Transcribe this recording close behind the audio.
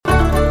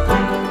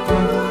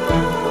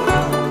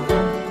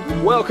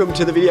Welcome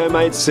to the Video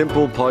Made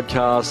Simple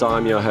podcast.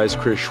 I'm your host,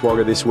 Chris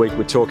Schwager. This week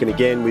we're talking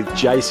again with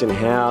Jason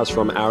Howes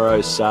from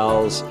Arrow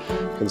Sales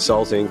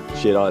Consulting.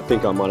 Shit, I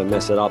think I might have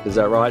messed it up. Is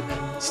that right?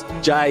 It's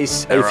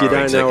Jace, Arrow if you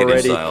don't know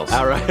already. Sales.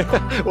 Arrow,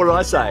 what did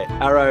I say?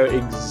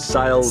 Arrow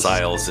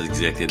Sales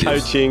Executives.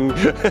 Coaching.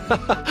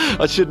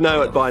 I should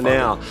know it by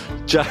now.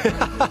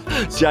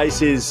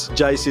 Jace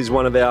is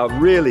one of our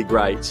really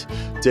great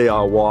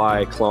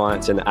DIY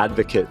clients and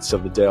advocates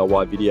of the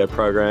DIY video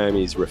program.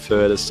 He's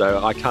referred us,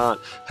 so I can't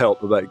help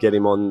but get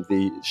him on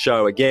the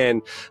show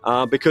again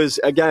because,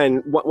 again,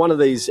 one of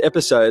these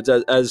episodes,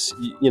 as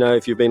you know,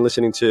 if you've been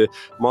listening to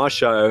my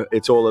show,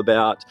 it's all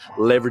about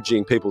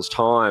leveraging people's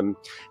time,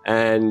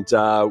 and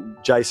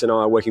Jason and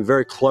I are working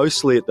very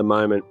closely at the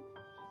moment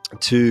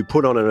to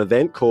put on an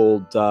event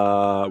called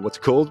what's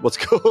it called?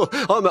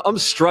 I'm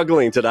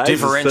struggling today.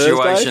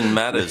 Differentiation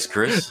matters,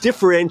 Chris.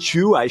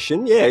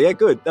 Differentiation, yeah,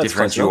 good. That's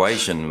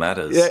Differentiation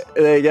matters. Yeah,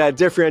 there you go.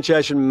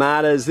 Differentiation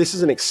matters. This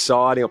is an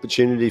exciting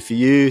opportunity for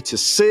you to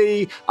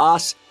see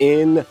us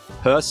in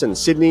person,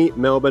 Sydney,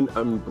 Melbourne,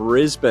 and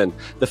Brisbane.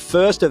 The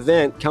first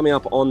event coming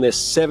up on the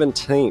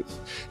 17th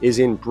is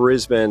in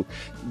Brisbane.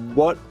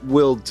 What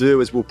we'll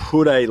do is we'll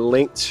put a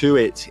link to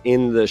it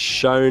in the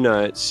show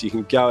notes. You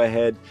can go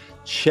ahead,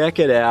 check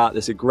it out.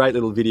 There's a great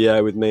little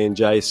video with me and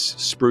Jace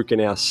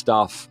spruiking our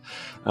stuff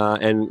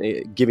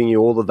and giving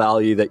you all the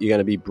value that you're going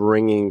to be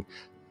bringing.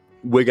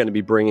 We're going to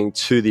be bringing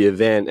to the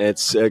event.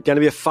 It's going to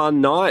be a fun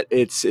night.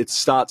 It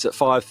starts at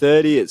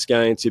 5:30. It's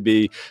going to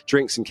be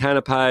drinks and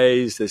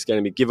canapes. There's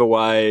going to be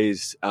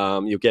giveaways.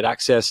 You'll get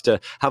access to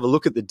have a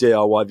look at the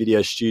DIY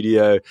video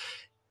studio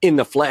in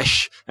the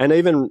flesh, and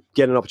even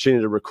get an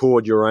opportunity to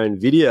record your own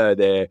video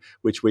there,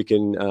 which we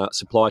can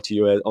supply to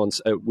you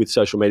with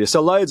social media.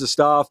 So loads of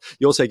stuff.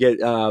 You also get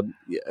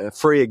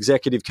free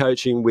executive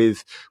coaching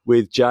with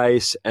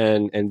Jace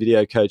and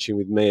video coaching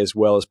with me as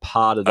well as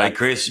part of that. Hey,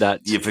 Chris,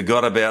 you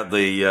forgot about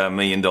the $1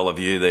 million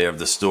view there of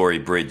the Story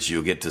Bridge.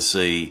 You'll get to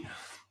see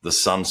the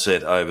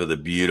sunset over the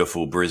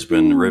beautiful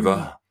Brisbane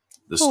River.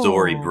 The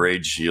Story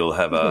Bridge. You'll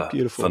have a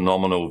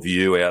phenomenal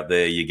view out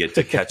there. You get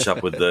to catch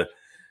up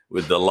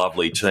with the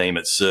lovely team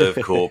at Serve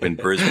Corp in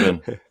Brisbane.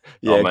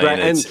 Yeah, I mean,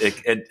 great.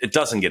 It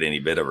doesn't get any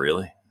better,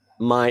 really.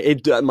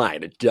 It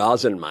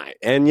doesn't, mate.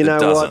 And you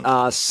know what?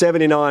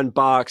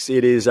 $79.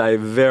 It is a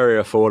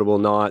very affordable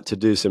night to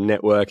do some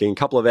networking. A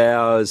couple of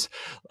hours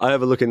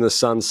overlooking the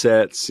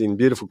sunsets in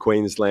beautiful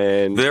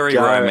Queensland. Very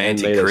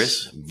romantic,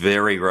 Chris.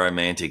 Very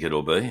romantic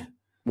it'll be.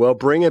 Well,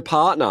 bring a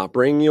partner.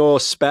 Bring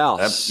your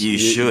spouse. You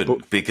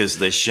should, because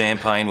the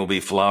champagne will be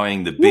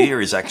flowing. The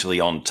beer is actually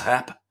on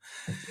tap.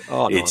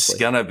 Oh, it's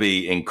going to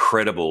be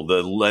incredible.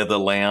 The leather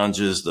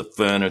lounges, the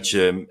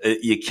furniture,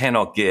 you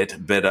cannot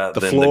get better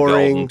than the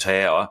Golden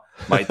Tower.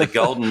 Mate, the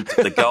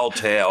Gold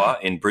Tower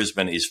in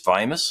Brisbane is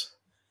famous.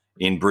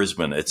 In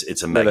Brisbane,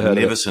 it's a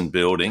magnificent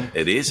building.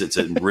 It is. It's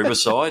in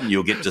Riverside.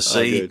 You'll get to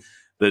see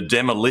the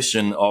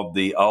demolition of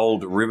the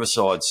old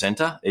Riverside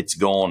Centre. It's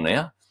gone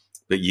now,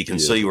 but you can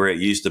see where it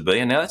used to be.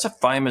 And now it's a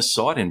famous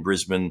site in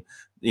Brisbane.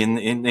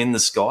 In the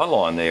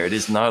skyline there, it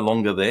is no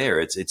longer there.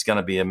 It's going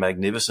to be a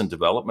magnificent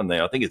development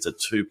there. I think it's a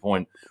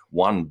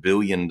 $2.1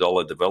 billion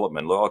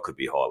development. Look, I could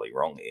be highly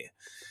wrong here.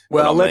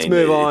 Well, let's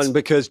move on,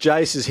 because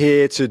Jace is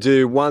here to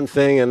do one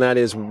thing, and that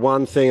is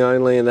one thing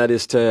only, and that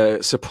is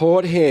to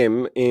support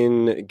him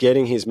in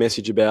getting his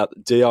message about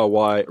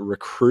DIY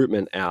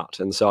recruitment out.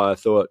 And so I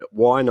thought,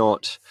 why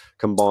not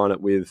combine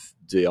it with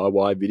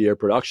DIY video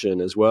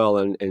production as well,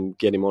 and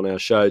get him on our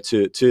show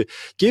to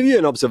give you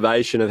an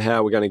observation of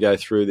how we're going to go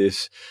through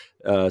this,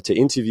 to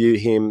interview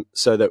him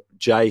so that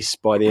Jace,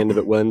 by the end of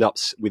it, will end up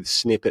with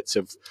snippets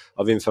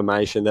of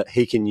information that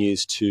he can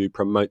use to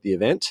promote the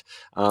event.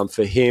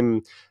 For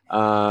him,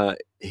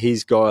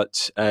 he's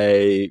got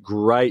a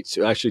great,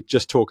 actually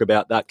just talk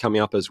about that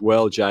coming up as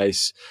well,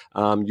 Jace.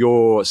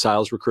 Your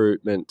sales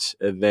recruitment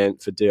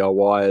event for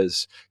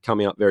DIYers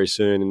coming up very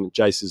soon, and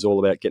Jace is all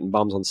about getting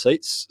bums on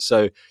seats.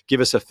 So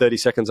give us a 30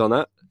 seconds on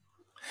that.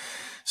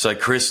 So,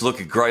 Chris, look,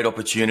 a great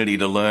opportunity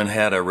to learn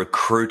how to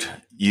recruit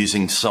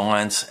using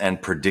science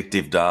and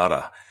predictive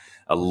data.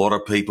 A lot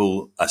of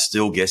people are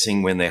still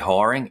guessing when they're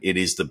hiring. It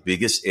is the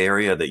biggest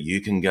area that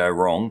you can go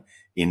wrong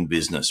in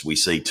business. We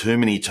see too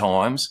many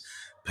times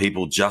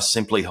people just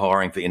simply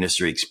hiring for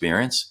industry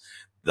experience.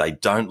 They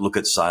don't look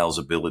at sales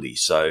ability.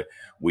 So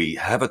we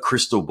have a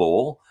crystal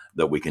ball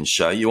that we can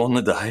show you on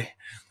the day.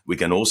 We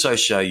can also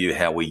show you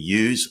how we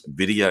use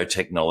video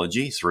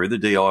technology through the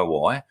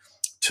DIY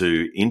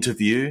to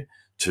interview,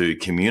 to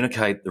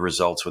communicate the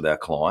results with our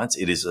clients.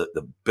 It is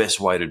the best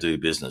way to do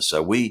business.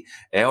 So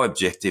our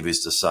objective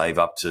is to save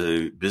up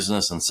to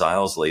business and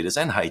sales leaders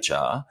and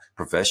HR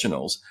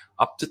professionals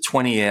up to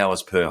 20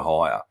 hours per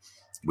hire.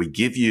 We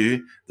give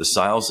you the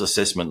sales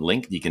assessment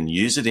link. You can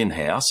use it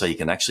in-house, so you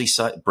can actually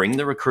bring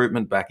the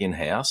recruitment back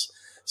in-house,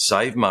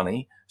 save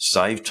money,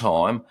 save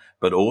time,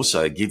 but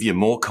also give you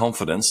more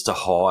confidence to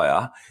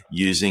hire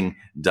using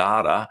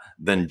data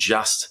than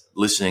just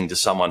listening to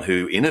someone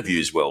who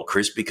interviews well,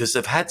 Chris, because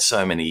they've had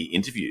so many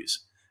interviews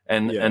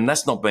And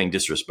that's not being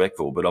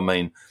disrespectful, but I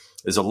mean,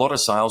 there's a lot of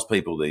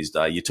salespeople these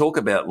days. You talk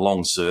about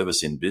long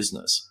service in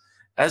business.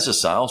 As a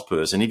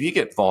salesperson, if you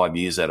get 5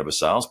 years out of a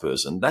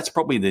salesperson, that's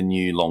probably the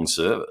new long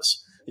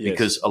service,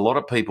 because a lot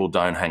of people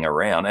don't hang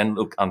around. And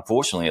look,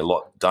 unfortunately, a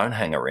lot don't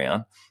hang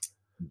around.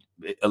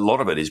 A lot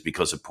of it is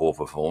because of poor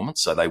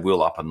performance. So they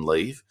will up and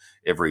leave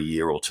every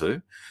year or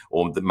two,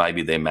 or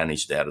maybe they're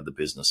managed out of the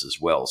business as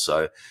well.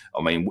 So,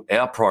 I mean,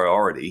 our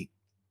priority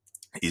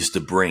is to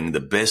bring the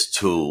best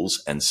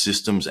tools and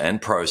systems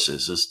and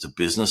processes to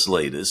business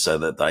leaders so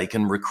that they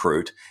can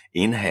recruit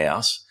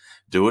in-house,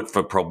 do it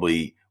for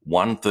probably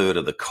 1/3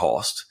 of the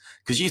cost.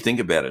 Because you think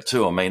about it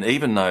too. I mean,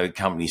 even though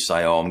companies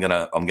say, "Oh,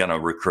 I'm gonna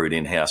recruit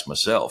in-house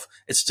myself,"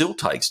 it still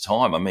takes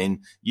time. I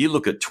mean, you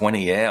look at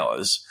 20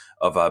 hours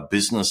of a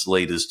business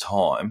leader's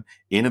time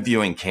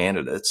interviewing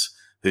candidates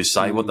who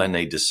say what they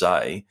need to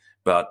say,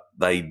 but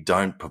they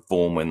don't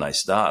perform when they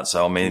start.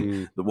 So, I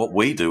mean, what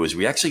we do is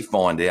we actually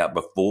find out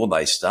before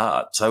they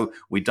start. So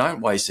we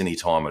don't waste any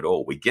time at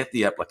all. We get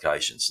the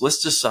applications.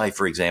 Let's just say,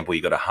 for example,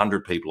 you got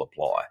 100 people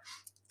apply.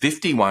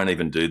 50 won't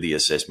even do the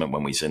assessment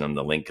when we send them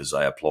the link because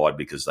they applied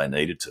because they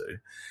needed to.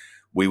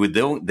 We would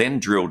then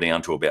drill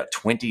down to about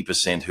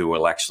 20% who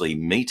will actually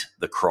meet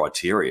the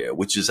criteria,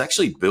 which is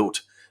actually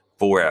built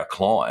for our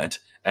client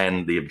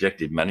and the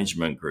objective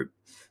management group.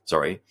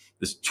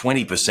 There's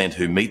 20%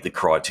 who meet the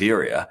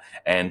criteria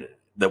and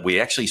that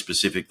we actually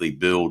specifically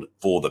build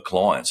for the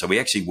client. So we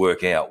actually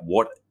work out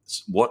what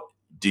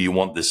do you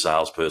want this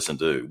salesperson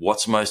to do?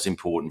 What's most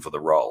important for the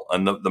role?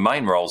 And the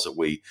main roles that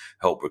we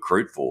help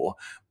recruit for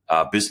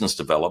are business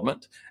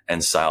development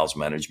and sales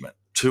management,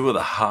 two of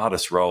the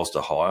hardest roles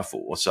to hire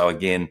for. So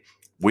again,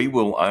 we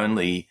will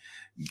only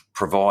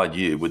provide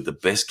you with the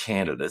best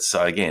candidates.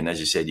 So again, as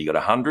you said, you got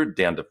 100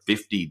 down to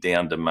 50,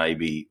 down to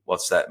maybe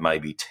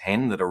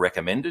 10 that are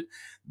recommended.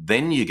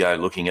 Then you go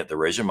looking at the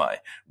resume.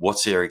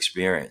 What's their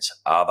experience?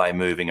 Are they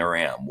moving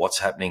around? What's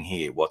happening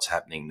here? What's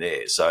happening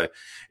there? So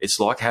it's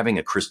like having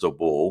a crystal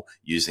ball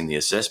using the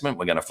assessment.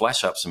 We're going to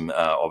flash up some,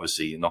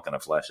 obviously you're not going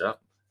to flash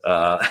up.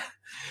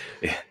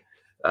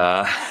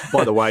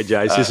 By the way,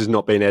 Jace, this has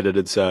not been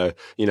edited, so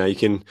you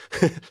can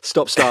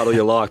start all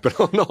you like, but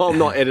I'm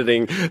not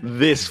editing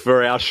this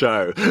for our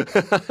show.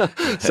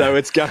 So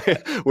it's going.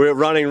 We're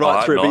running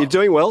right through, but you're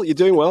doing well. You're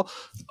doing well.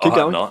 Keep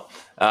going. Not.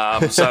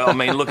 So I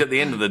mean, look, at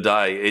the end of the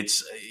day,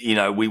 it's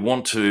we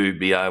want to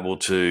be able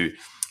to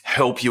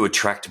help you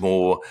attract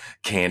more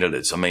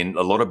candidates. I mean,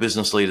 a lot of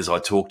business leaders I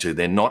talk to,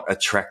 they're not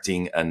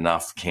attracting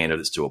enough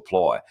candidates to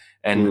apply.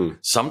 And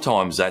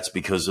sometimes that's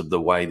because of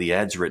the way the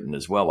ad's written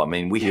as well. I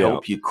mean, we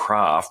help you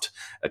craft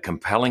a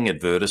compelling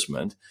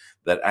advertisement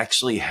that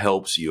actually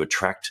helps you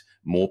attract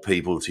more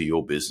people to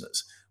your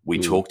business. We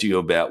talk to you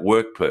about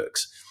work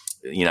perks,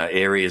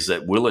 areas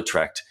that will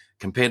attract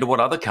compared to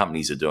what other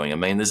companies are doing. I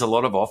mean, there's a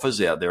lot of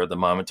offers out there at the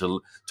moment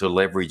to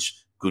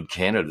leverage good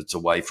candidates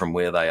away from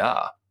where they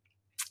are.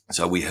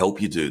 So we help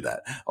you do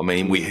that. I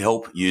mean, we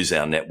help use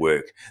our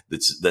network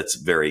that's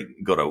very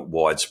got a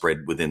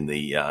widespread within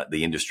the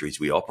industries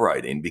we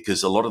operate in,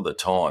 because a lot of the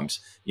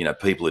times,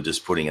 people are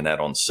just putting an ad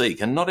on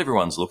Seek, and not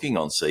everyone's looking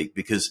on Seek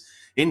because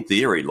in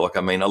theory, a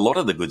lot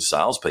of the good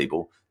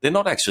salespeople, they're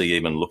not actually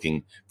even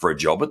looking for a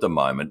job at the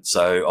moment.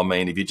 So, I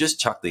mean, if you just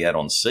chuck the ad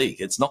on Seek,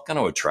 it's not going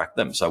to attract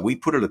them. So we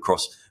put it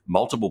across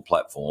multiple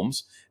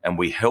platforms and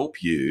we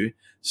help you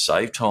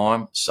save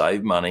time,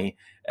 save money,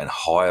 and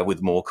hire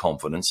with more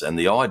confidence. And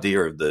the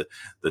idea of the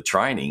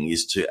training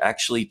is to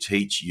actually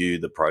teach you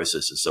the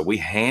processes. So we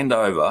hand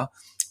over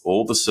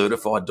all the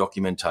certified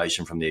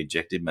documentation from the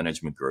executive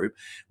management group,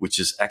 which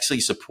has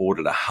actually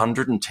supported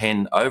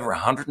over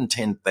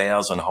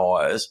 110,000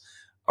 hires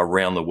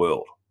around the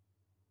world.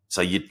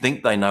 So you'd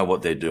think they know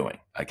what they're doing.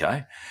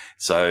 Okay.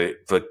 So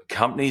for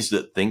companies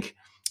that think,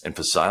 and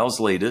for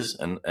sales leaders,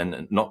 and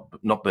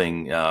not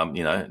being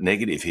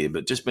negative here,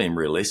 but just being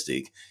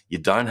realistic, you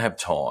don't have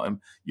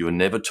time. You were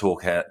never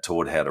taught how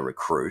to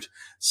recruit.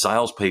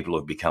 Salespeople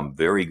have become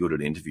very good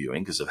at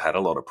interviewing because they've had a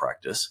lot of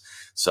practice.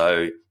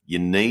 So you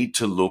need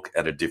to look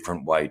at a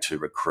different way to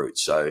recruit.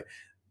 So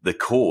the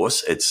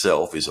course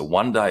itself is a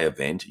one-day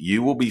event.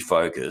 You will be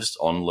focused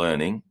on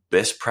learning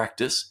best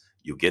practice.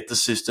 You'll get the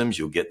systems,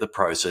 you'll get the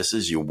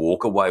processes, you'll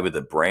walk away with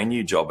a brand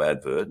new job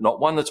advert, not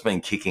one that's been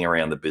kicking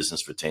around the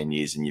business for 10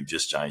 years and you've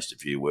just changed a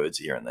few words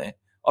here and there.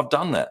 I've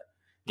done that.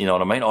 You know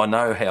what I mean? I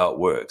know how it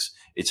works.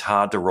 It's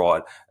hard to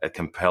write a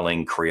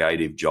compelling,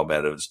 creative job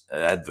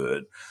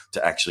advert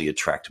to actually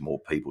attract more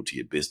people to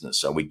your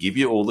business. So we give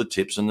you all the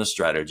tips and the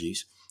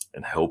strategies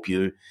and help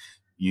you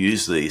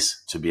use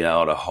this to be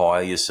able to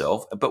hire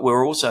yourself, but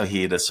we're also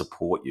here to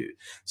support you.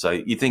 So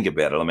you think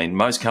about it. I mean,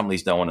 most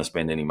companies don't want to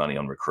spend any money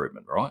on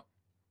recruitment, right?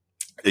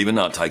 Even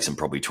though it takes them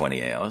probably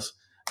 20 hours,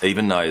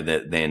 even though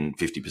that then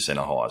 50%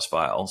 of hires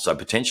fail. So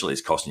potentially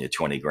it's costing you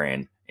 20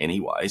 grand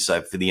anyway.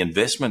 So for the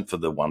investment for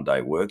the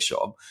one-day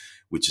workshop,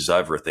 which is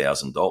over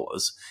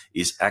 $1,000,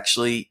 is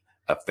actually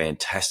a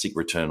fantastic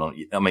return on.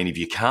 I mean, if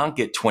you can't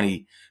get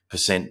 20%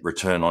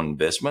 return on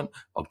investment,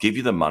 I'll give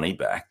you the money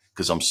back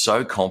because I'm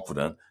so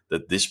confident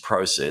that this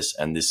process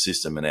and this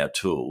system and our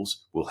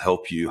tools will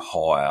help you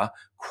hire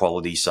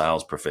quality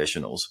sales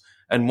professionals,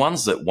 and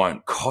ones that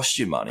won't cost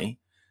you money.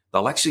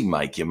 They'll actually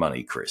make you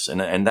money, Chris.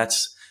 And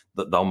that's,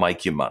 they'll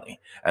make you money.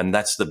 And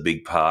that's the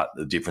big part,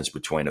 the difference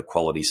between a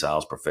quality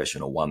sales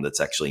professional, one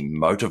that's actually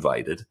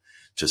motivated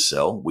to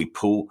sell. We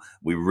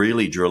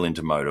really drill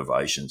into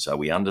motivation. So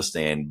we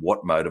understand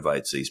what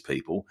motivates these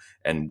people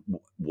and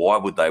why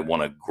would they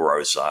want to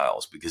grow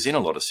sales? Because in a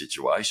lot of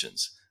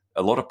situations,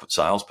 a lot of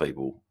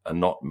salespeople are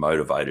not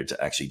motivated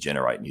to actually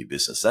generate new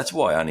business. That's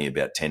why only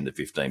about 10 to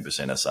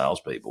 15% of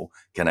salespeople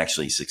can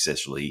actually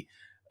successfully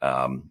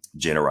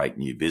generate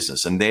new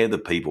business. And they're the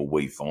people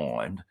we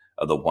find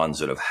are the ones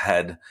that have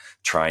had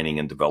training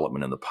and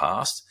development in the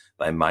past.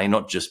 They may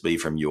not just be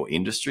from your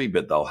industry,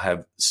 but they'll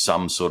have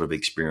some sort of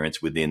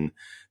experience within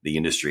the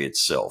industry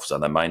itself. So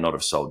they may not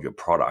have sold your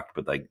product,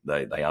 but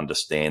they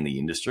understand the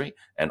industry.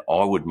 And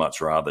I would much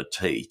rather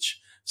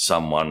teach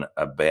someone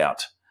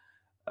about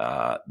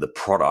the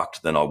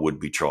product than I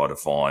would be trying to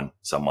find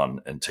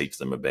someone and teach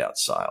them about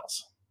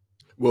sales.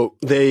 Well,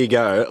 there you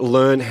go.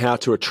 Learn how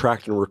to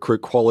attract and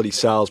recruit quality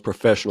sales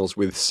professionals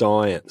with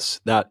science.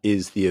 That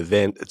is the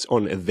event. It's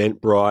on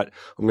Eventbrite.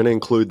 I'm going to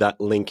include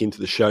that link into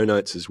the show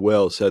notes as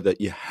well so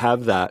that you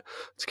have that.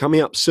 It's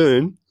coming up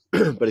soon,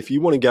 but if you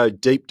want to go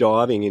deep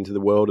diving into the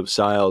world of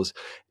sales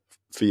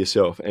for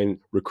yourself and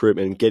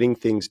recruitment and getting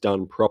things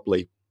done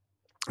properly,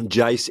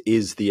 Jace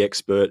is the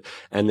expert,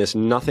 and there's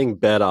nothing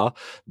better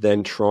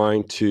than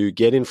trying to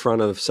get in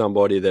front of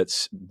somebody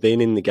that's been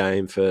in the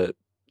game for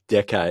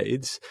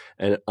decades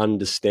and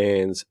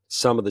understands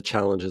some of the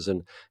challenges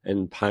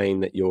and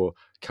pain that you're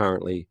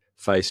currently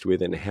faced with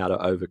and how to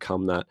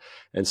overcome that.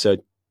 And so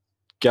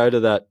go to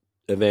that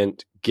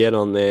event, get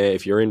on there.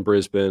 If you're in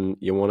Brisbane,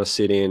 you want to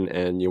sit in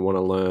and you want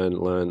to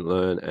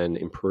learn and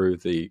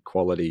improve the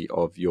quality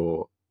of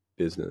your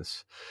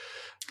business.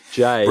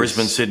 Jay,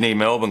 Brisbane, Sydney,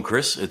 Melbourne,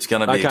 Chris. It's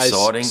going to be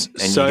exciting,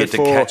 and you get to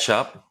catch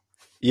up.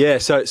 Yeah,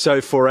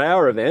 so for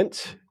our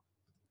event,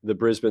 the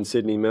Brisbane,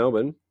 Sydney,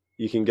 Melbourne,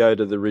 you can go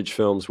to the Ridge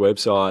Films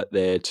website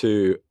there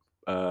too,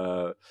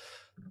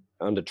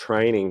 under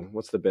training.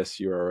 What's the best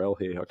URL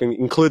here? I can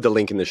include the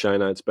link in the show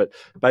notes, but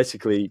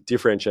basically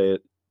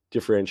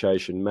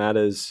differentiation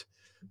matters.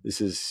 This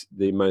is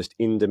the most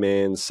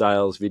in-demand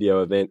sales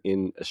video event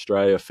in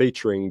Australia,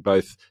 featuring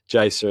both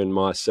Jason and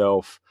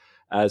myself.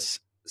 As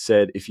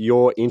said, if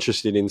you're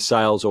interested in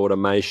sales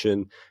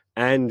automation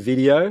and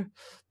video,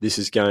 this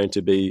is going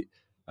to be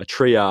a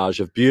triage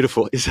of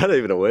beautiful. Is that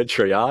even a word?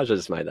 Triage? I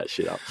just made that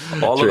shit up.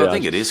 Oh, look, I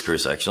think it is,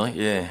 Chris. Actually,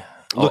 yeah.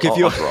 Look, if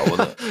you're roll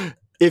with it.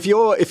 If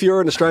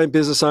you're an Australian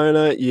business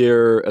owner,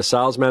 you're a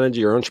sales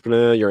manager, you're an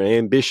entrepreneur, you're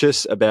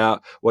ambitious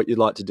about what you'd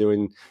like to do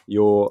in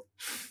your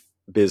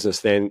business,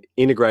 then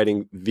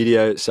integrating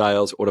video,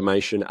 sales,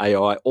 automation,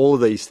 AI, all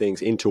of these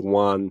things into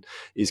one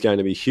is going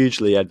to be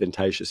hugely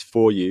advantageous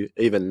for you.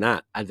 Even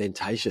that,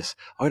 advantageous.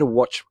 I got to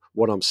watch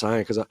what I'm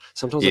saying because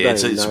sometimes I don't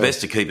even know. It's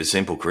best to keep it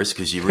simple, Chris,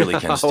 because you really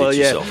can stitch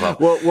yourself up.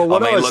 Well,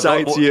 what I was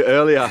saying to you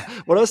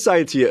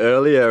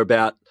earlier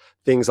about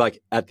things like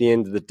at the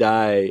end of the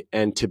day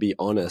and to be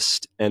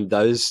honest and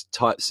those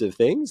types of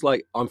things,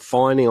 like I'm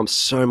finding I'm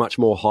so much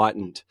more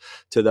heightened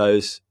to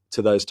those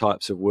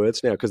types of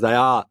words now because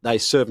they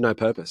serve no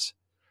purpose.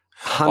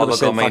 Oh,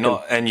 look, I mean,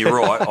 and you're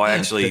right. I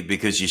actually,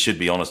 because you should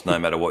be honest no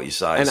matter what you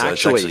say. And so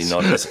actually, it's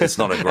actually not. It's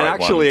not a great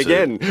and actually, one.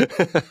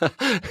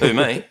 Again, who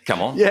me?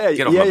 Come on,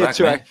 get off my back,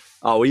 man.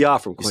 Oh, we are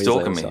from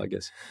Queensland, so I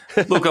guess.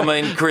 Look, I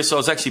mean, Chris, I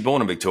was actually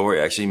born in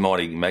Victoria. Actually,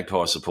 mighty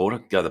Magpie supporter.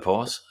 Go the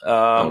Pies.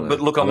 But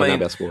look, I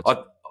mean,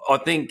 I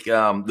think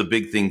the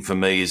big thing for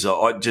me is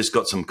I just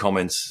got some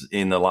comments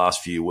in the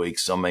last few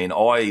weeks. I mean,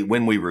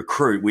 when we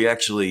recruit, we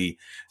actually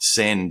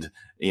send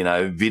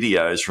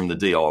videos from the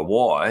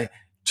DIY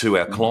to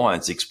our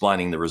clients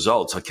explaining the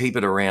results. I keep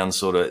it around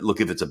sort of, look,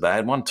 if it's a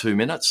bad one, 2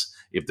 minutes.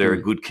 If they're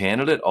a good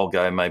candidate, I'll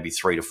go maybe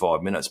 3 to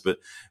 5 minutes. But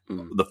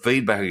the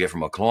feedback I get from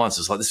my clients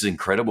is like, this is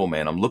incredible,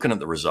 man. I'm looking at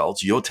the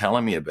results. You're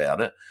telling me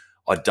about it.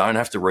 I don't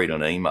have to read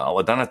an email.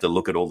 I don't have to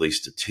look at all these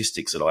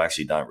statistics that I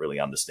actually don't really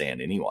understand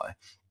anyway.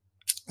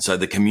 So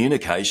the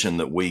communication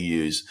that we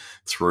use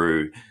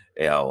through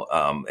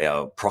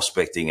our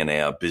prospecting and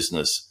our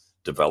business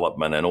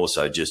development and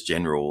also just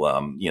general,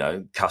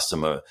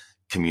 customer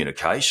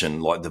communication,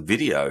 like the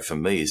video for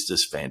me is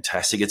just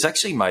fantastic. It's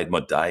actually made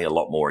my day a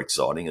lot more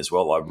exciting as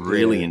well. I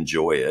really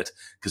enjoy it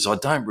because I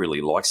don't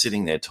really like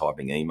sitting there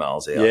typing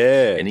emails out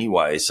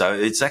anyway. So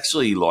it's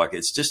actually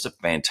it's just a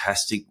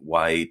fantastic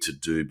way to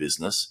do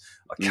business.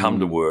 I come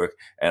to work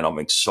and I'm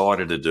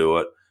excited to do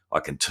it.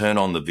 I can turn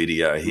on the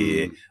video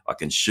here. I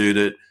can shoot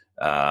it.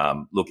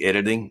 Look,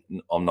 editing,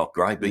 I'm not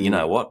great, but you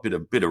know what? Bit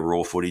of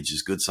raw footage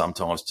is good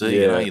sometimes too.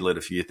 Yeah. You let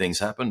a few things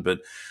happen,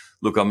 but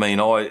look, I mean,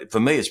 for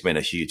me, it's been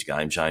a huge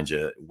game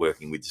changer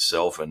working with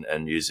yourself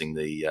and using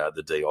the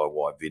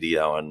DIY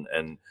video.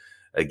 And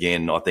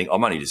again, I think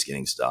I'm only just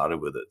getting started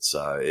with it.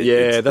 So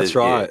that's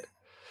right.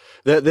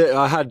 Yeah.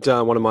 I had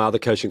one of my other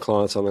coaching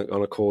clients on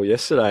a call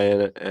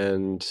yesterday,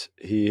 and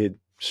he had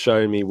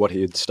shown me what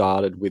he had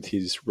started with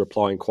his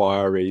reply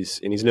inquiries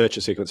in his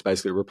nurture sequence.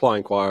 Basically, reply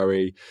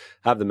inquiry,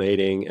 have the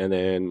meeting, and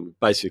then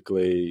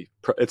basically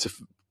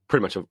it's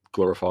pretty much a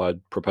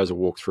glorified proposal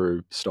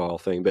walkthrough style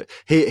thing. But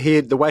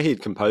the way he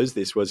had composed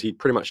this was he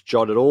pretty much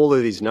jotted all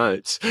of his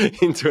notes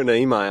into an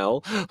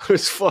email.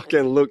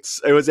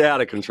 It was out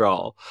of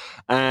control,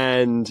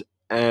 and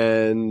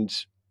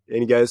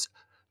he goes,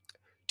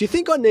 "Do you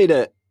think I need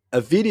a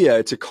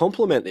video to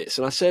complement this?"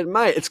 And I said,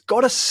 "Mate, it's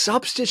got to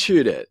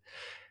substitute it."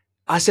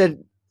 I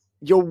said,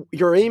 your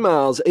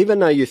emails, even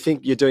though you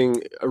think you're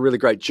doing a really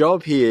great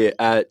job here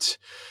at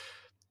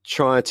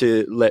trying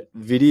to let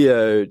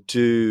video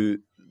do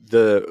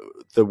the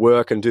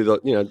work and do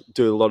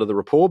a lot of the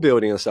rapport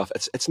building and stuff,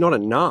 it's not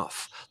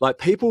enough. Like,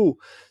 people,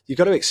 you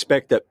got to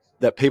expect that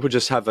people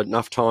just have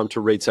enough time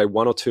to read, say,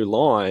 1 or 2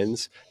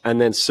 lines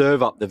and then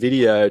serve up the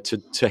video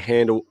to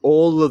handle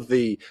all of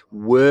the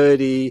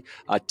wordy,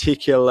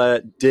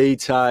 articulate,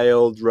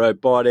 detailed,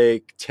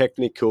 robotic,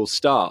 technical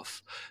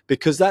stuff.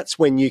 Because that's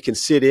when you can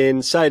sit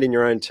in, say it in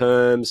your own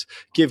terms,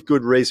 give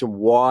good reason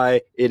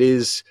why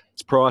it's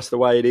priced the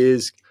way it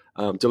is,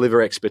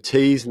 deliver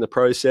expertise in the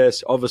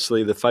process.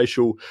 Obviously, the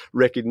facial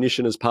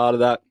recognition as part of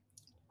that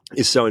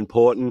is so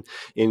important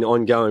in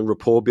ongoing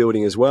rapport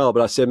building as well.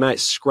 But I said, mate,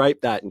 scrape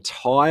that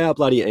entire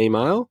bloody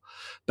email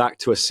back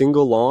to a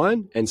single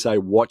line and say,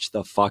 watch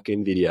the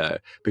fucking video,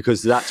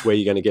 because that's where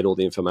you're going to get all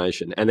the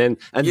information. And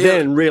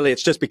then really it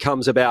just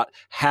becomes about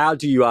how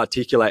do you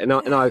articulate.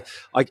 And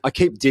I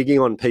keep digging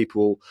on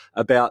people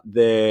about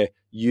their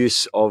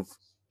use of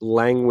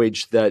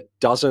language that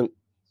doesn't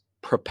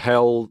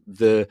propel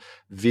the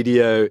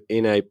video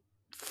in a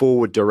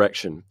forward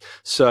direction.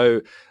 So,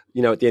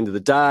 at the end of the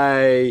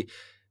day,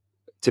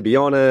 to be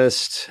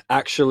honest,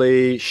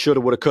 actually,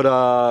 shoulda, woulda,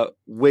 coulda,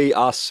 we,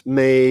 us,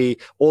 me,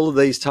 all of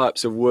these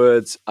types of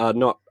words are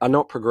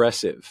not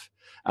progressive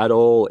at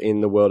all in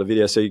the world of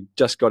video. So you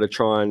just got to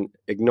try and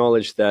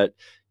acknowledge that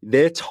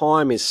their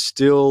time is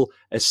still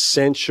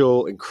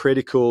essential and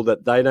critical,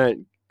 that they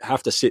don't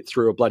have to sit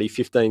through a bloody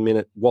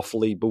 15-minute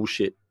waffly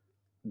bullshit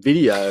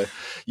video.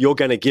 You're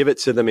going to give it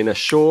to them in a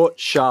short,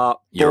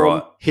 sharp, You're boom,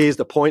 right. Here's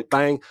the point,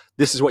 bang,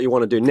 this is what you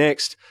want to do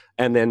next.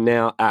 And then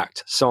now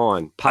act,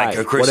 sign, pay,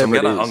 hey, Chris, whatever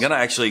I'm going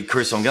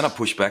to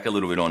push back a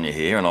little bit on you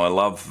here, and I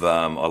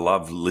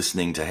love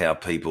listening to how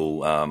people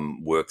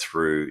work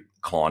through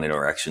client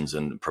interactions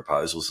and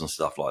proposals and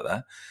stuff like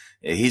that.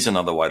 Here's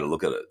another way to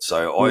look at it.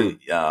 So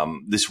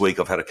this week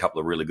I've had a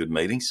couple of really good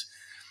meetings.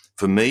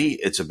 For me,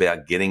 it's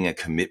about getting a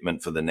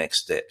commitment for the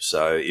next step.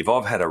 So if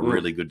I've had a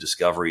really good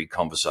discovery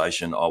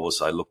conversation, I will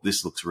say, look,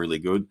 this looks really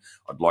good.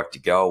 I'd like to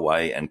go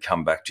away and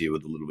come back to you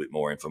with a little bit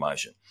more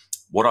information.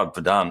 What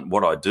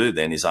I do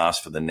then is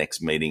ask for the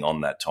next meeting on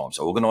that time.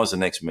 So organise the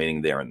next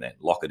meeting there and then,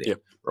 lock it in,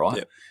 right?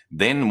 Yep.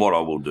 Then what I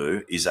will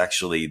do is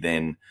actually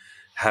then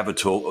have a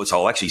talk.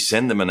 So I'll actually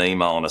send them an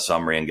email and a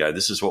summary and go,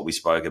 this is what we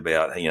spoke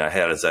about.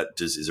 How does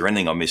that, is there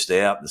anything I missed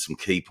out? There's some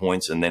key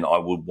points. And then I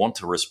would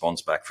want a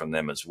response back from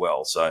them as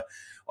well. So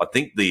I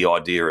think the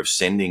idea of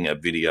sending a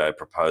video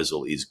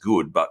proposal is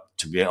good, but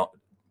to be honest,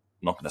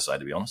 not going to say,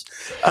 to be honest.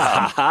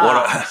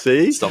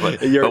 See, stop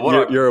it. You're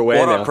aware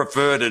what now.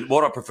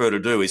 What I prefer to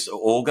do is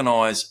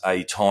organise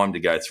a time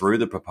to go through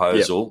the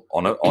proposal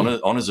on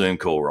a Zoom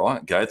call,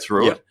 right? Go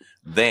through it,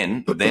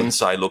 then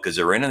say, look, is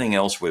there anything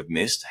else we've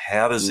missed?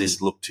 How does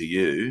this look to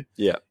you?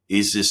 Yeah,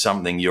 is this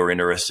something you're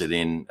interested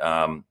in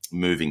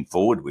moving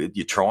forward with?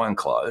 You try and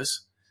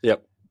close.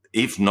 Yep.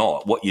 If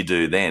not, what you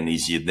do then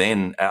is you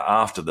then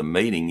after the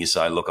meeting you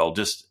say, look, I'll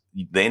just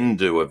then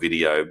do a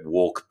video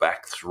walk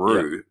back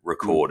through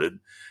recorded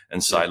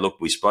and say, look,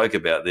 we spoke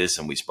about this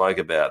and we spoke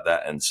about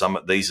that, and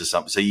these are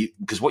some. So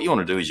because what you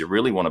want to do is you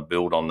really want to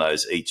build on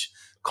those each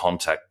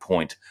contact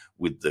point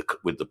with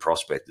the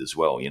prospect as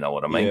well. You know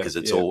what I mean? Because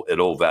it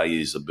all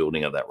values the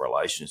building of that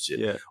relationship.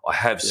 Yeah. I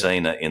have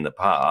seen it in the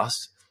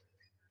past,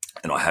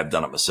 and I have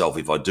done it myself.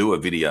 If I do a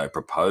video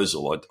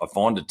proposal, I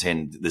find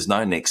there's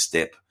no next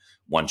step.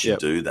 Once you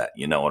do that,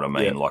 you know what I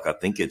mean? Like, I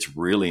think it's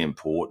really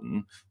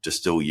important to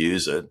still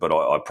use it, but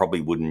I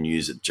probably wouldn't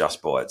use it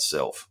just by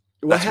itself.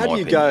 Well, how do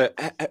you go?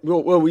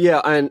 Well,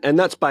 yeah, and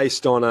that's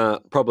based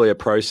on probably a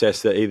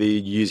process that either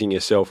you're using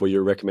yourself or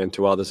you recommend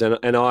to others.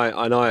 And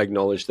I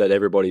acknowledge that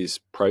everybody's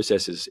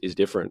process is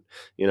different,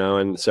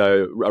 and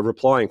so a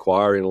reply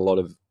inquiry in a lot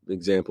of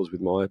examples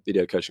with my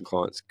video coaching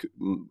clients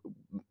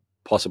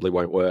possibly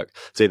won't work.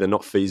 It's either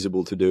not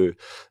feasible to do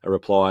a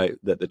reply,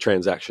 that the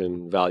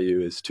transaction value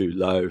is too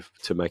low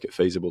to make it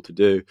feasible to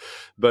do,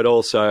 but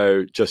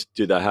also just,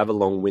 do they have a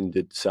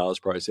long-winded sales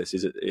process?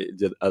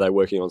 Are they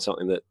working on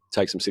something that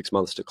takes them 6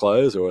 months to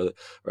close, or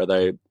are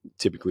they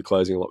typically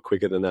closing a lot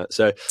quicker than that?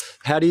 So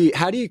how do you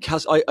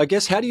best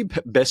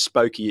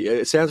spokey?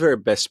 It sounds very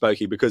best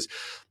spokey because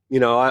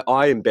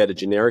I embed a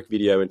generic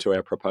video into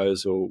our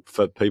proposal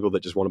for people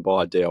that just want to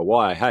buy a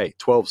DIY. Hey,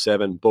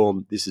 12/7,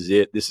 boom, this is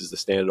it. This is the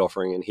standard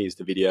offering, and here's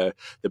the video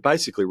that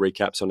basically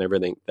recaps on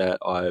everything that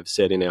I've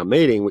said in our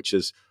meeting, which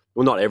is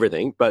well, not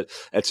everything, but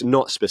it's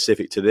not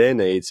specific to their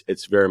needs.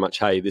 It's very much,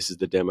 hey, this is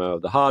the demo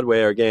of the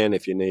hardware. Again,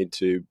 if you need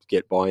to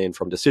get buy-in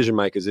from decision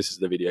makers, this is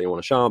the video you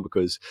want to show them,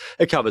 because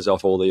it covers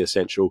off all the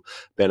essential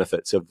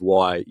benefits of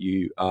why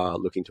you are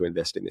looking to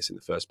invest in this in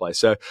the first place.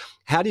 So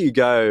how do you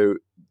go?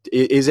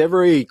 Is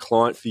every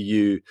client for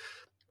you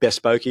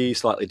bespokey,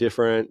 slightly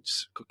different,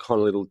 kind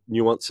of little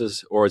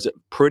nuances, or is it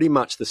pretty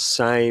much the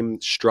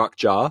same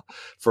structure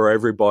for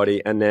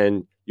everybody, and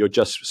then you're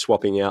just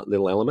swapping out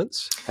little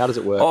elements? How does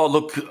it work? Oh,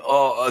 look,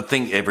 I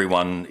think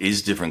everyone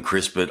is different,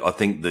 Chris, but I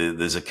think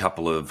there's a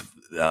couple of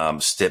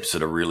steps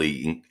that are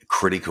really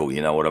critical.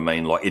 You know what I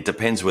mean? Like, it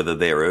depends whether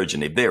they're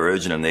urgent. If they're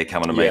urgent and they're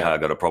coming to me, hey, I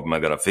got a problem, I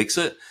got to fix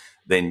it,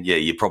 then yeah,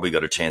 you probably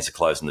got a chance of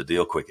closing the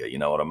deal quicker. You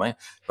know what I mean?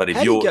 But if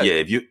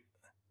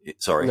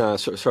sorry,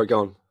 go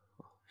on.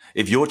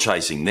 If you're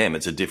chasing them,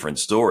 it's a different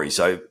story.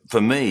 So for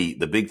me,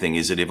 the big thing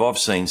is that if I've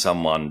seen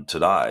someone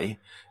today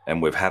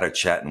and we've had a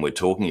chat and we're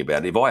talking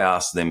about it, if I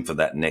ask them for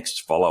that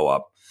next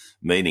follow-up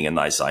meeting and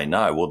they say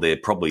no, well, they're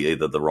probably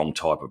either the wrong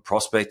type of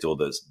prospect, or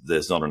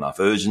there's not enough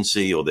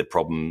urgency, or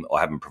I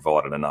haven't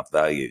provided enough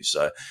value.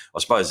 So I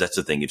suppose that's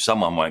the thing. If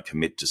someone won't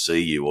commit to see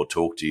you or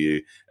talk to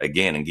you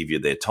again and give you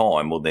their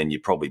time, well, then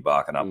you're probably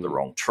barking up the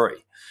wrong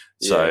tree.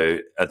 So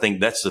I think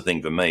that's the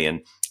thing for me.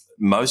 And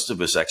most of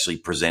us actually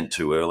present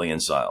too early in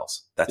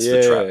sales. That's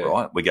the trap,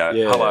 right? We go,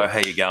 hello, how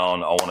you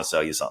going? I want to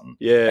sell you something.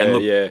 And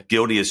look,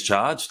 guilty as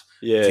charged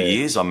for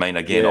years. I mean,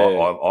 again,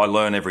 I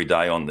learn every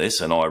day on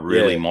this, and I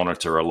really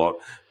monitor a lot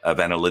of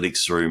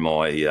analytics through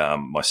my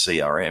my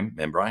CRM,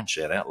 Membrane.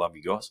 Shout out, love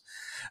you guys.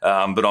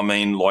 But I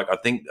mean, like, I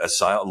think a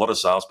lot of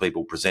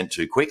salespeople present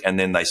too quick, and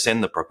then they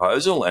send the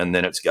proposal, and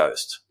then it's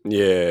ghost.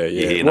 You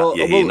hear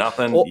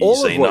nothing, you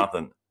see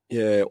nothing.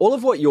 Yeah, all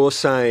of what you're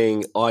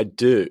saying, I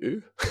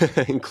do,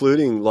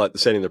 including like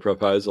setting the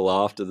proposal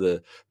after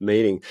the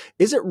meeting.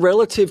 Is it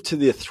relative to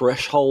the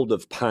threshold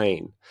of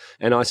pain?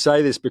 And I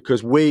say this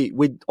because we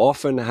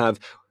often have,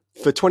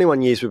 for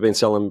 21 years, we've been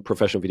selling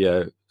professional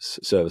video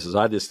services.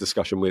 I had this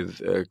discussion with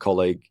a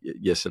colleague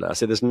yesterday. I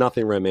said, there's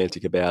nothing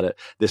romantic about it.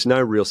 There's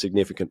no real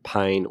significant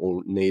pain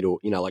or need or,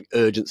 like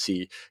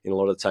urgency in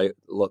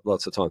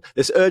lots of time.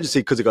 There's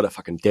urgency because they've got a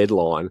fucking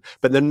deadline,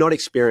 but they're not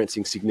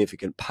experiencing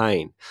significant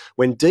pain.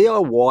 When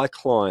DIY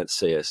clients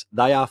see us,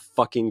 they are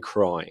fucking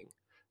crying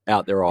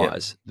out their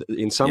eyes.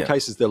 In some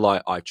cases, they're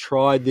like, I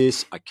tried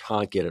this, I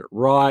can't get it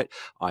right.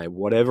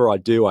 Whatever I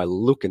do, I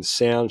look and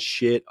sound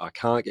shit. I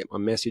can't get my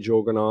message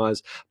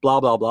organized, blah,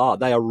 blah, blah.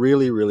 They are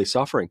really, really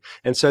suffering.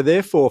 And so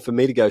therefore, for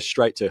me to go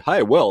straight to,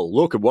 hey, well,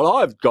 look at what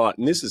I've got,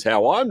 and this is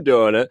how I'm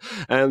doing it,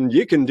 and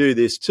you can do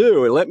this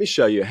too, and let me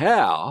show you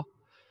how,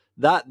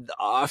 that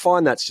I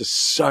find that's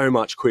just so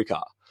much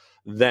quicker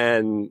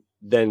than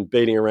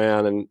beating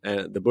around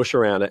and the bush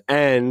around it.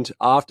 And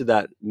after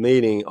that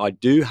meeting, I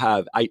do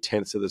have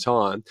 8/10 of the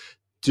time,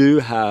 do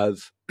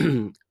have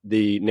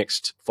the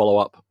next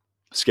follow-up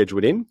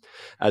scheduled in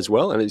as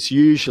well. And it's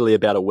usually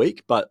about a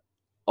week, but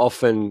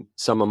often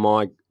some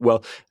of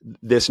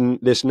there's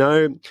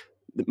no,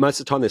 most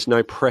of the time there's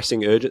no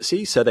pressing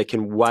urgency, so they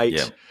can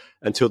wait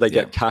until they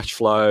get cash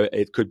flow.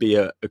 It could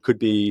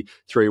be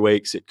 3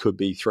 weeks, it could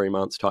be 3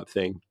 months type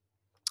thing.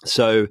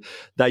 So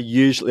they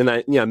usually,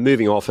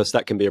 moving office,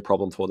 that can be a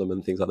problem for them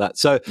and things like that.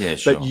 So,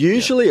 but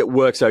usually it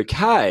works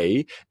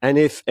okay. And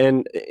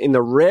in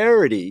the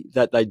rarity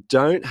that they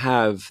don't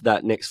have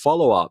that next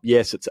follow up,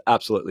 yes, it's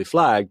absolutely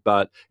flagged.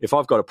 But if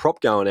I've got a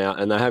prop going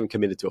out and they haven't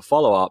committed to a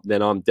follow up,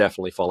 then I'm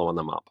definitely following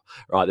them up.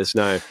 Right? There's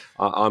no,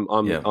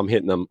 I'm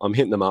hitting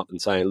them up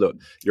and saying, look,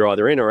 you're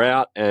either in or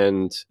out,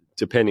 and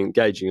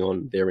gauging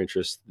on their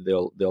interest,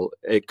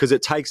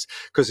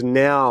 because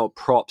now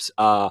props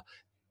are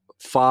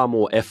far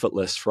more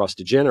effortless for us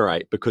to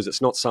generate, because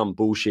it's not some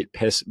bullshit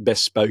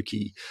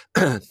bespokey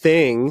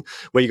thing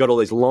where you got all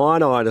these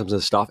line items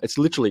and stuff. It's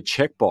literally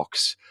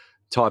checkbox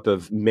type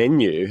of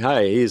menu.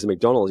 Hey, here's a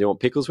McDonald's. You want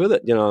pickles with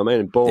it? You know what I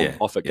mean? And boom,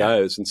 off it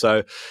goes. And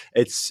so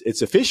it's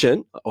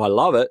efficient. I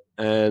love it,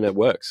 and it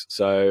works.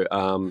 So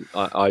I'm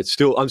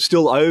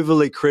still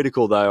overly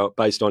critical though,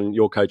 based on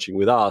your coaching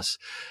with us,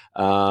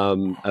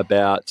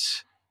 about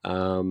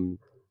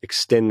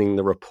extending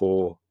the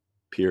rapport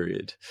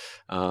period,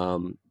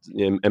 and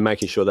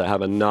making sure they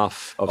have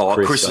enough of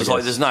Chris is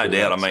like, there's no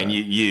doubt. I mean,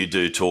 you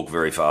do talk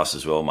very fast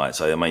as well, mate.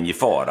 So, I mean, you're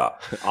fired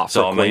up.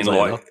 So, I mean,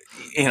 like,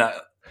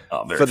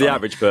 for the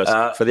average person.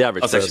 I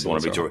just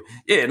want to be true.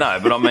 Yeah,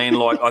 no, but I mean,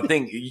 like, I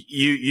think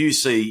you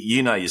see,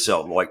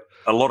 yourself, like,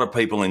 a lot of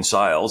people in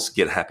sales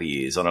get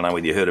happy ears. I don't know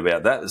whether you heard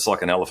about that. It's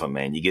like an elephant,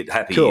 man. You get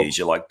happy ears.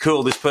 You're like,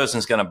 cool, this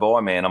person's going to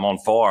buy, man. I'm on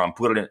fire. I've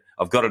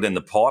got it in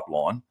the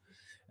pipeline.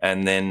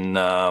 And then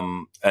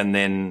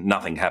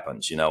nothing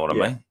happens. You know what I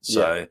mean?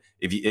 So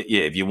if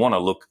you want to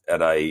look at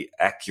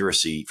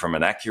from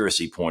an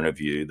accuracy point of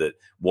view, that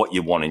what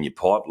you want in your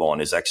pipeline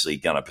is actually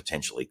going to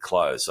potentially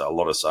close. So a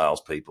lot of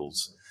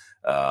salespeople's,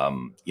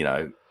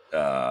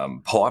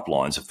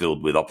 pipelines are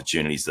filled with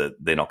opportunities that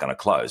they're not going to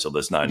close, or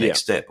there's no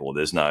next step, or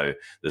there's no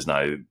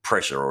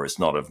pressure, or it's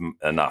not of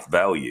enough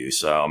value.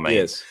 So I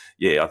mean,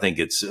 I think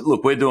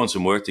look, we're doing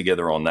some work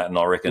together on that, and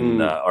I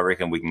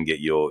reckon we can get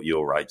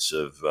your rates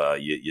of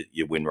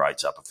your win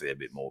rates up a fair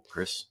bit more,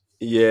 Chris.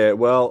 Yeah,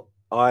 well,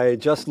 I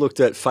just looked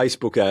at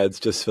Facebook ads,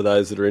 just for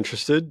those that are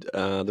interested.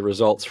 The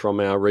results from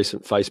our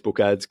recent Facebook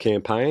ads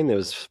campaign. There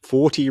was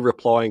 40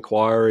 reply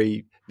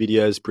inquiry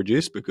videos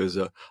produced, because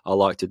I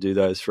like to do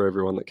those for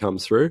everyone that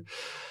comes through,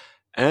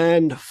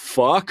 and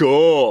fuck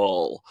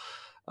all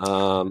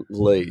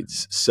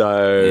leads.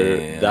 So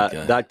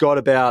that got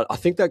about, I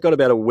think that got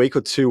about a week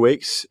or 2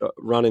 weeks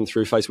running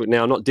through Facebook.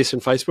 Now, I'm not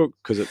dissing Facebook,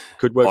 because it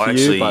could work for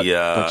you,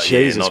 but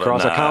Jesus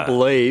Christ, I can't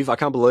believe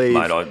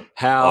mate,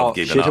 how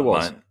shit it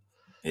was. Mate.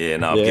 Yeah,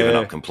 no, I've given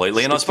up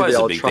completely. And I suppose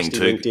the big thing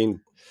too. LinkedIn.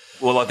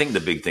 Well, I think the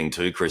big thing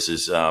too, Chris,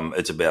 is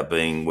it's about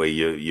being where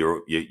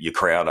your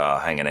crowd are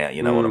hanging out.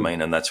 You know what I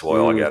mean? And that's why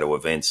I go to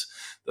events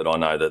that I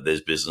know that there's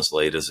business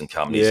leaders and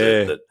companies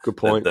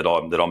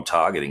that I'm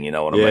targeting. You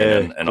know what I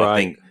mean? And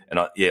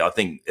I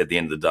think at the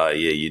end of the day,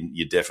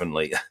 you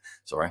definitely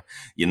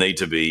you need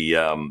to be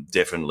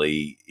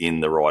definitely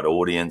in the right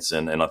audience,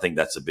 and I think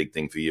that's a big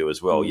thing for you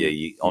as well.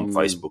 On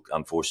Facebook,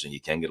 unfortunately,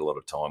 you can get a lot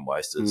of time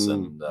wasters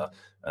and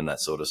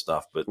that sort of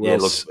stuff. But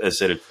look, as I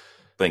said, it's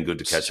been good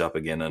to catch up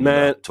again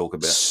and talk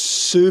about.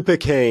 Super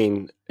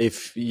keen,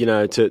 if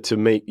to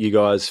meet you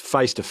guys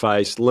face to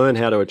face, learn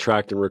how to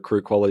attract and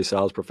recruit quality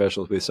sales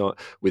professionals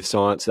with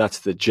science. That's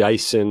the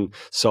Jason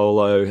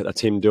Solo.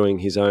 That's him doing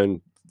his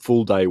own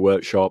full day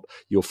workshop.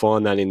 You'll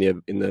find that in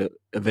the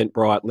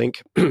Eventbrite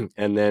link,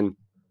 and then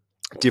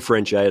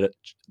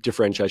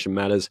Differentiation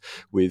Matters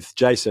with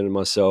Jason and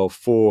myself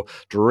for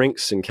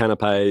drinks and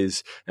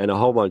canapes and a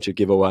whole bunch of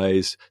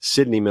giveaways.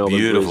 Sydney, Melbourne,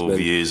 beautiful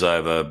Brisbane. Views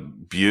over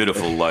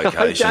beautiful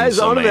locations. Jay's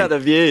on about the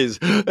views.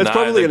 It's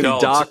probably going to be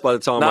dark by the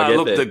time I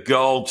get there. The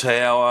Gold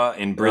Tower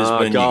in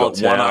Brisbane. You've got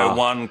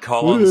 101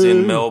 Collins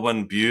in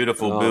Melbourne.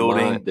 Beautiful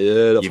building. Mate,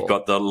 beautiful. You've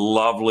got the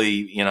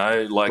lovely,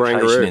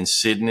 location in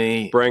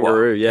Sydney.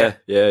 Barangaroo,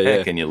 yeah.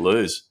 How can you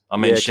lose? I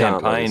mean,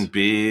 champagne,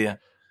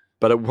 beer.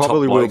 But it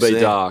probably will be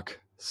dark.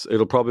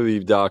 It'll probably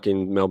be dark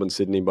in Melbourne,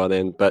 Sydney by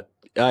then. But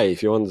hey,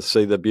 if you want to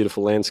see the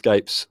beautiful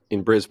landscapes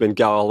in Brisbane,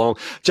 go along.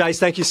 Jace,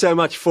 thank you so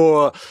much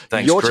for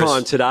your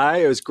time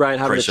today. It was great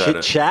having a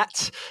chit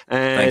chat.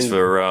 And thanks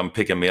for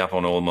picking me up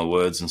on all my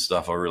words and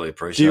stuff. I really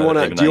appreciate it.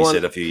 Even though you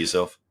said a few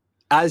yourself.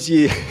 As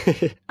you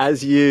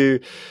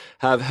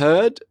have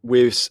heard,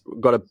 we've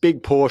got a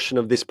big portion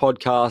of this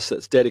podcast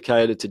that's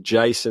dedicated to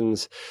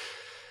Jason's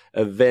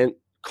event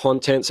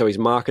content, so his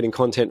marketing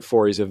content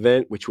for his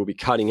event, which we'll be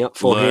cutting up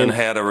for him. Learn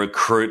how to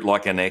recruit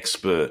like an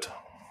expert.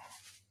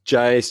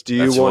 Jace, do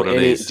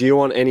you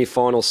want any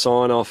final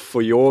sign off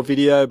for your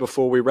video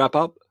before we wrap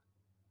up?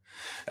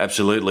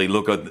 Absolutely.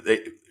 Look,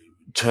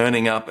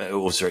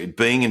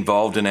 being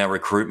involved in our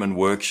recruitment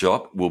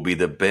workshop will be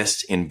the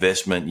best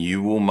investment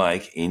you will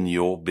make in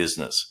your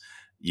business.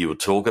 You will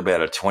talk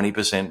about a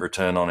 20%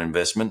 return on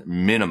investment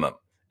minimum.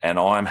 And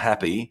I'm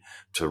happy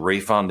to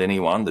refund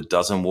anyone that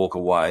doesn't walk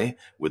away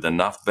with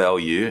enough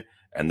value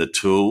and the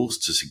tools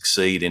to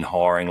succeed in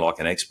hiring like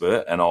an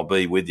expert. And I'll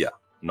be with you.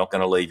 I'm not going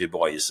to leave you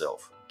by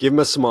yourself. Give him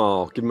a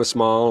smile. Give him a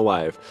smile and a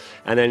wave.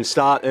 And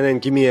then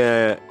give me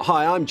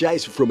hi, I'm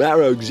Jason from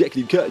Arrow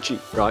Executive Coaching.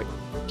 Right.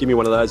 Give me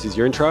one of those as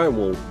your intro and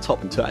we'll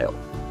top and tail.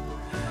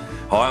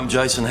 Hi, I'm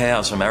Jason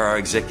Howes from Arrow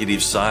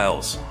Executive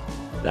Sales.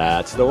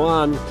 That's the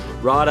one.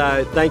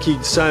 Righto. Thank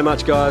you so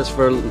much, guys,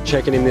 for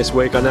checking in this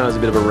week. I know it was a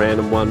bit of a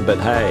random one, but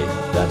hey,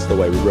 that's the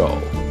way we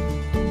roll.